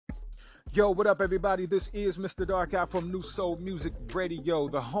Yo, what up, everybody? This is Mr. Dark Eye from New Soul Music Radio,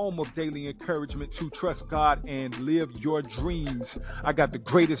 the home of daily encouragement to trust God and live your dreams. I got the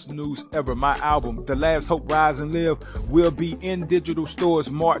greatest news ever. My album, The Last Hope Rise and Live, will be in digital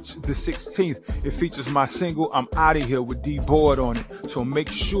stores March the 16th. It features my single, I'm Outta Here, with D Board on it. So make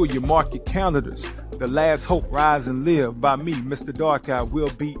sure you mark your calendars. The Last Hope Rise and Live by me, Mr. Dark Eye,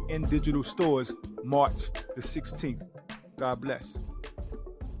 will be in digital stores March the 16th. God bless.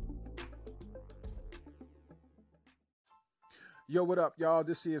 Yo, what up, y'all?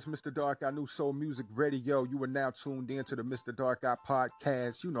 This is Mr. Dark Eye, New Soul Music Radio. You are now tuned in to the Mr. Dark Eye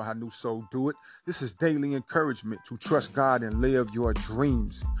podcast. You know how New Soul do it. This is daily encouragement to trust God and live your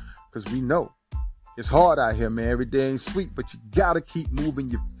dreams. Because we know it's hard out here, man. Every day ain't sweet, but you got to keep moving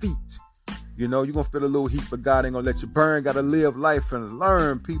your feet. You know, you're going to feel a little heat, but God ain't going to let you burn. Got to live life and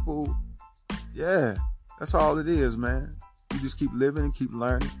learn, people. Yeah, that's all it is, man. You just keep living and keep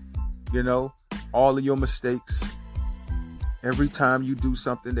learning. You know, all of your mistakes. Every time you do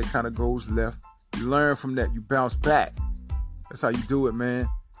something that kind of goes left, you learn from that. You bounce back. That's how you do it, man.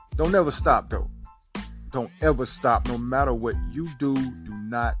 Don't ever stop, though. Don't ever stop. No matter what you do, do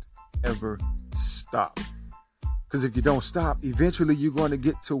not ever stop. Because if you don't stop, eventually you're going to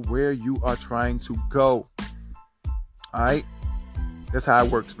get to where you are trying to go. All right? That's how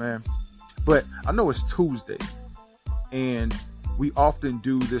it works, man. But I know it's Tuesday, and we often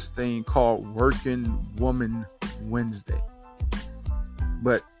do this thing called Working Woman Wednesday.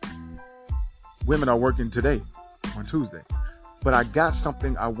 But women are working today on Tuesday. But I got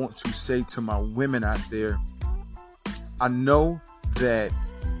something I want to say to my women out there. I know that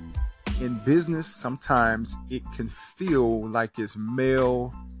in business, sometimes it can feel like it's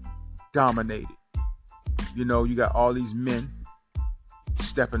male dominated. You know, you got all these men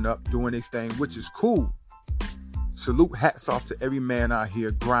stepping up, doing their thing, which is cool. Salute, hats off to every man out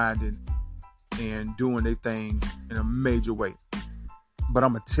here grinding and doing their thing in a major way. But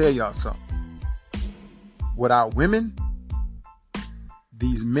I'm going to tell y'all something. Without women,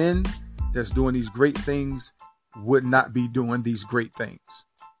 these men that's doing these great things would not be doing these great things.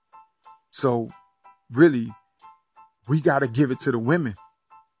 So really, we got to give it to the women,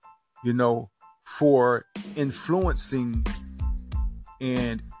 you know, for influencing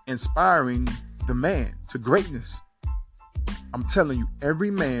and inspiring the man to greatness. I'm telling you,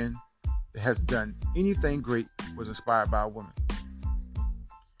 every man that has done anything great was inspired by a woman.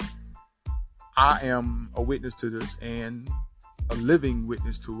 I am a witness to this and a living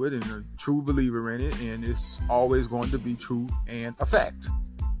witness to it and a true believer in it. And it's always going to be true and a fact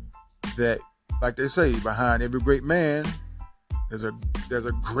that, like they say, behind every great man, there's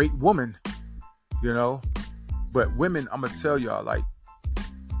a great woman, you know. But women, I'm going to tell y'all, like,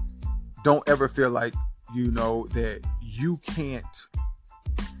 don't ever feel like, you know, that you can't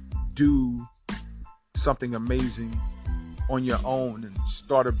do something amazing on your own and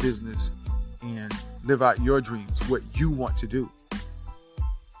start a business and live out your dreams, what you want to do.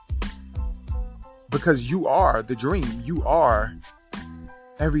 Because you are the dream. You are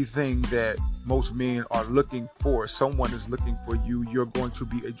everything that most men are looking for. Someone is looking for you. You're going to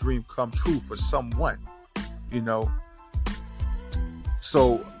be a dream come true for someone, you know.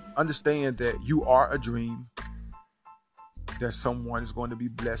 So understand that you are a dream, that someone is going to be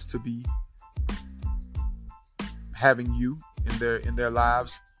blessed to be having you in their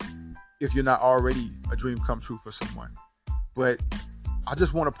lives, if you're not already a dream come true for someone. But I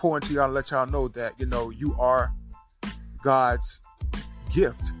just want to pour into y'all and let y'all know that, you know, you are God's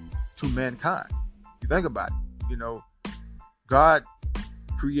gift to mankind. You think about it, you know, God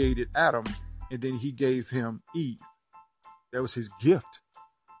created Adam and then he gave him Eve. That was his gift.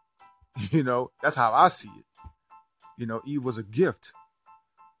 You know, that's how I see it. You know, Eve was a gift.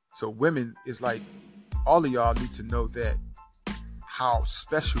 So women, is like, all of y'all need to know that how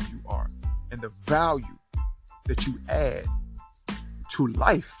special you are and the value that you add to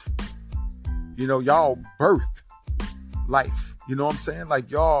life. You know, y'all birth life. You know what I'm saying? Like,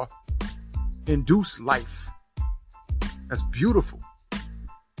 y'all induce life. That's beautiful.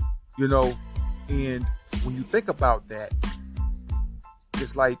 You know, and when you think about that,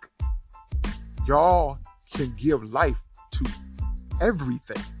 it's like y'all can give life to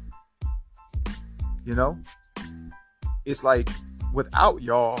everything. You know? It's like, without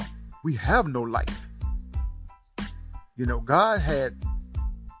y'all, we have no life. You know, God had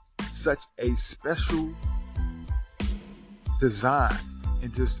such a special design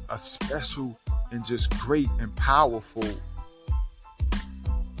and just a special and just great and powerful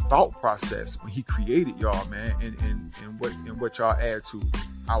thought process when he created y'all, man, and what y'all add to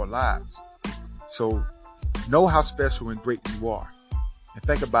our lives. So know how special and great you are. And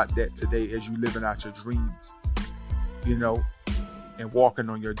think about that today as you living out your dreams, you know, and walking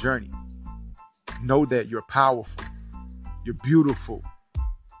on your journey. Know that you're powerful. You're beautiful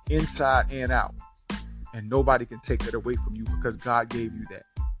inside and out. And nobody can take that away from you because God gave you that.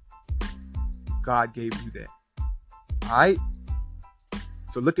 God gave you that. All right?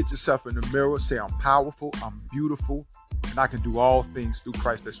 So look at yourself in the mirror. Say, I'm powerful. I'm beautiful. And I can do all things through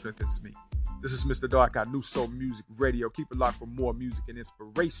Christ that strengthens me. This is Mr. Dark Eye, New Soul Music Radio. Keep it locked for more music and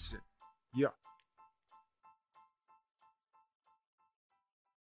inspiration. Yeah.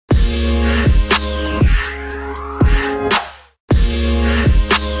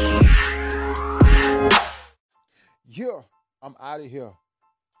 Yeah, I'm out of here.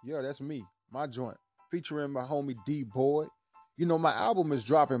 Yeah, that's me, my joint, featuring my homie D-Boy. You know, my album is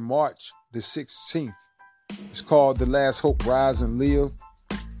dropping March the 16th. It's called The Last Hope, Rise and Live.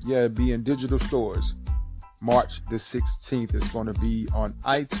 Yeah, it'll be in digital stores. March the 16th. It's going to be on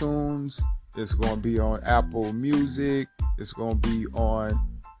iTunes. It's going to be on Apple Music. It's going to be on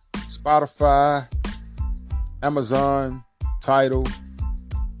Spotify, Amazon, Tidal,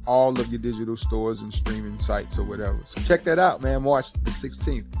 all of your digital stores and streaming sites or whatever. So check that out, man. March the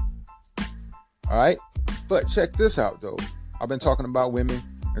 16th. All right. But check this out, though. I've been talking about women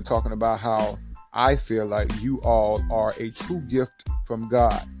and talking about how I feel like you all are a true gift from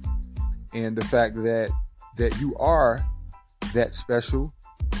God. And the fact that you are that special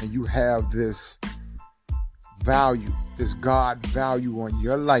and you have this value, this God value on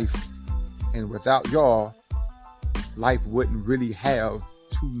your life. And without y'all, life wouldn't really have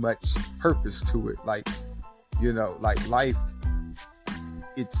too much purpose to it. Like, you know, like life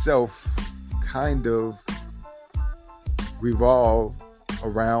itself kind of revolve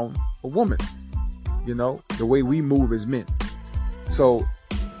around a woman, you know, the way we move as men. So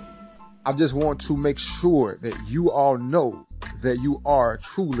I just want to make sure that you all know that you are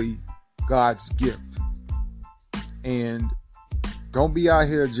truly God's gift. And don't be out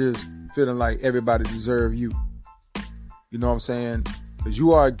here just feeling like everybody deserves you. You know what I'm saying? Because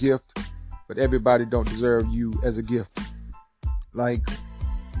you are a gift, but everybody don't deserve you as a gift. Like,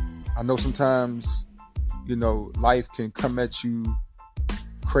 I know sometimes, you know, life can come at you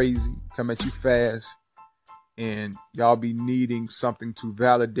crazy, come at you fast, and y'all be needing something to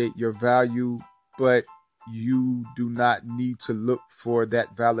validate your value, but you do not need to look for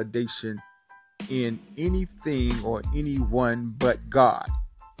that validation in anything or anyone but God.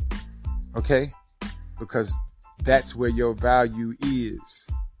 Okay? Because that's where your value is.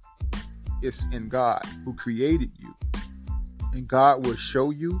 It's in God who created you. And God will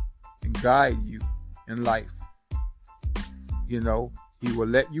show you and guide you in life. You know, He will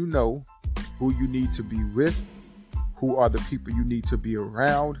let you know who you need to be with, who are the people you need to be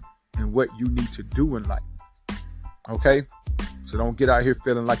around, and what you need to do in life. Okay? So don't get out here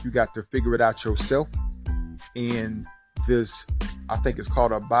feeling like you got to figure it out yourself. And this, I think it's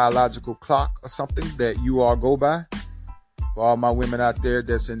called a biological clock or something that you all go by. For all my women out there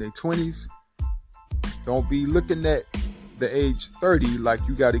that's in their 20s, don't be looking at the age 30 like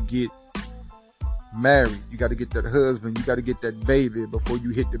you got to get married. You got to get that husband. You got to get that baby before you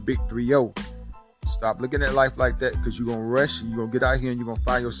hit the big 3-0. Stop looking at life like that, because you're going to rush and you're going to get out here and you're going to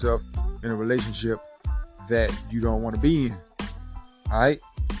find yourself in a relationship that you don't want to be in. All right?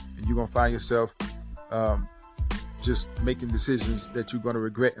 And you're going to find yourself just making decisions that you're going to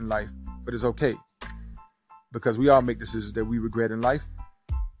regret in life. But it's okay, because we all make decisions that we regret in life.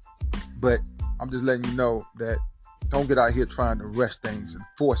 But I'm just letting you know that don't get out here trying to rush things and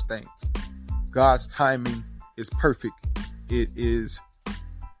force things. God's timing is perfect. It is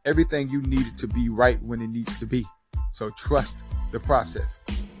everything you need it to be right when it needs to be. So trust the process.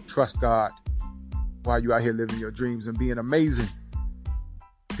 Trust God while you're out here living your dreams and being amazing.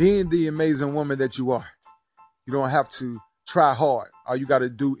 Being the amazing woman that you are. You don't have to try hard. All you got to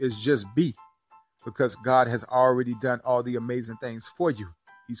do is just be. Because God has already done all the amazing things for you.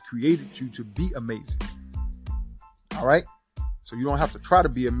 He's created you to be amazing. All right? So you don't have to try to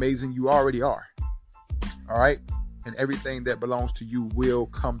be amazing. You already are. All right? And everything that belongs to you will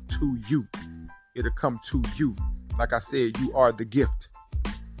come to you. It'll come to you. Like I said, you are the gift.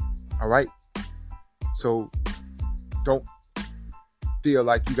 All right? So don't feel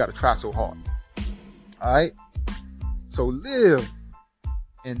like you got to try so hard. All right? So live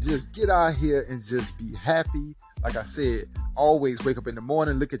and just get out here and just be happy. Like I said, always wake up in the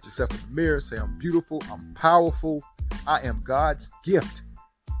morning, look at yourself in the mirror, say, I'm beautiful, I'm powerful, I am God's gift.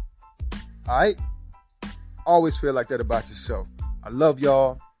 All right? Always feel like that about yourself. I love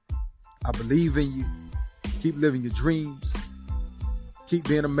y'all. I believe in you. Keep living your dreams. Keep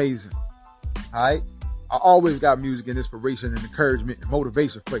being amazing. All right? I always got music and inspiration and encouragement and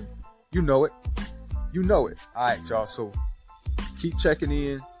motivation for you. You know it. You know it. All right, y'all. So keep checking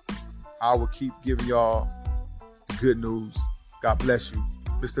in. I will keep giving y'all the good news. God bless you.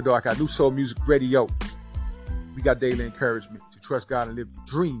 Mr. Dark, I New Soul Music Radio. We got daily encouragement to trust God and live your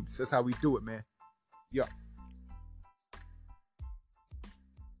dreams. That's how we do it, man. Yo.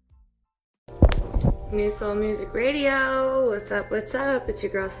 New Soul Music Radio. What's up? What's up? It's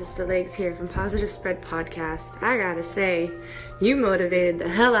your girl, Sister Legs here from Positive Spread Podcast. I gotta say, you motivated the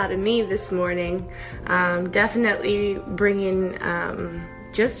hell out of me this morning. Definitely bringing,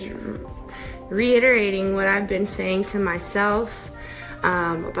 just reiterating what I've been saying to myself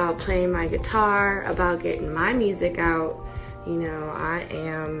about playing my guitar, about getting my music out. You know, I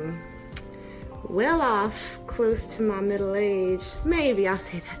am well off, close to my middle age. Maybe I'll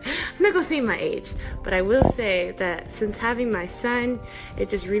say that. I'm not gonna say my age, but I will say that since having my son, it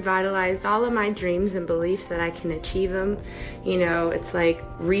just revitalized all of my dreams and beliefs that I can achieve them. You know, it's like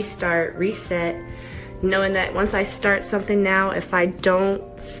restart, reset, knowing that once I start something now, if I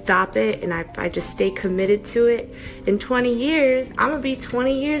don't stop it and I just stay committed to it, in 20 years, I'm gonna be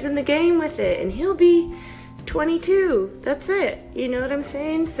 20 years in the game with it, and he'll be 22. That's it. You know what I'm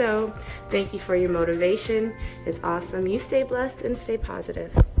saying? So thank you for your motivation. It's awesome. You stay blessed and stay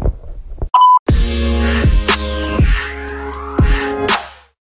positive.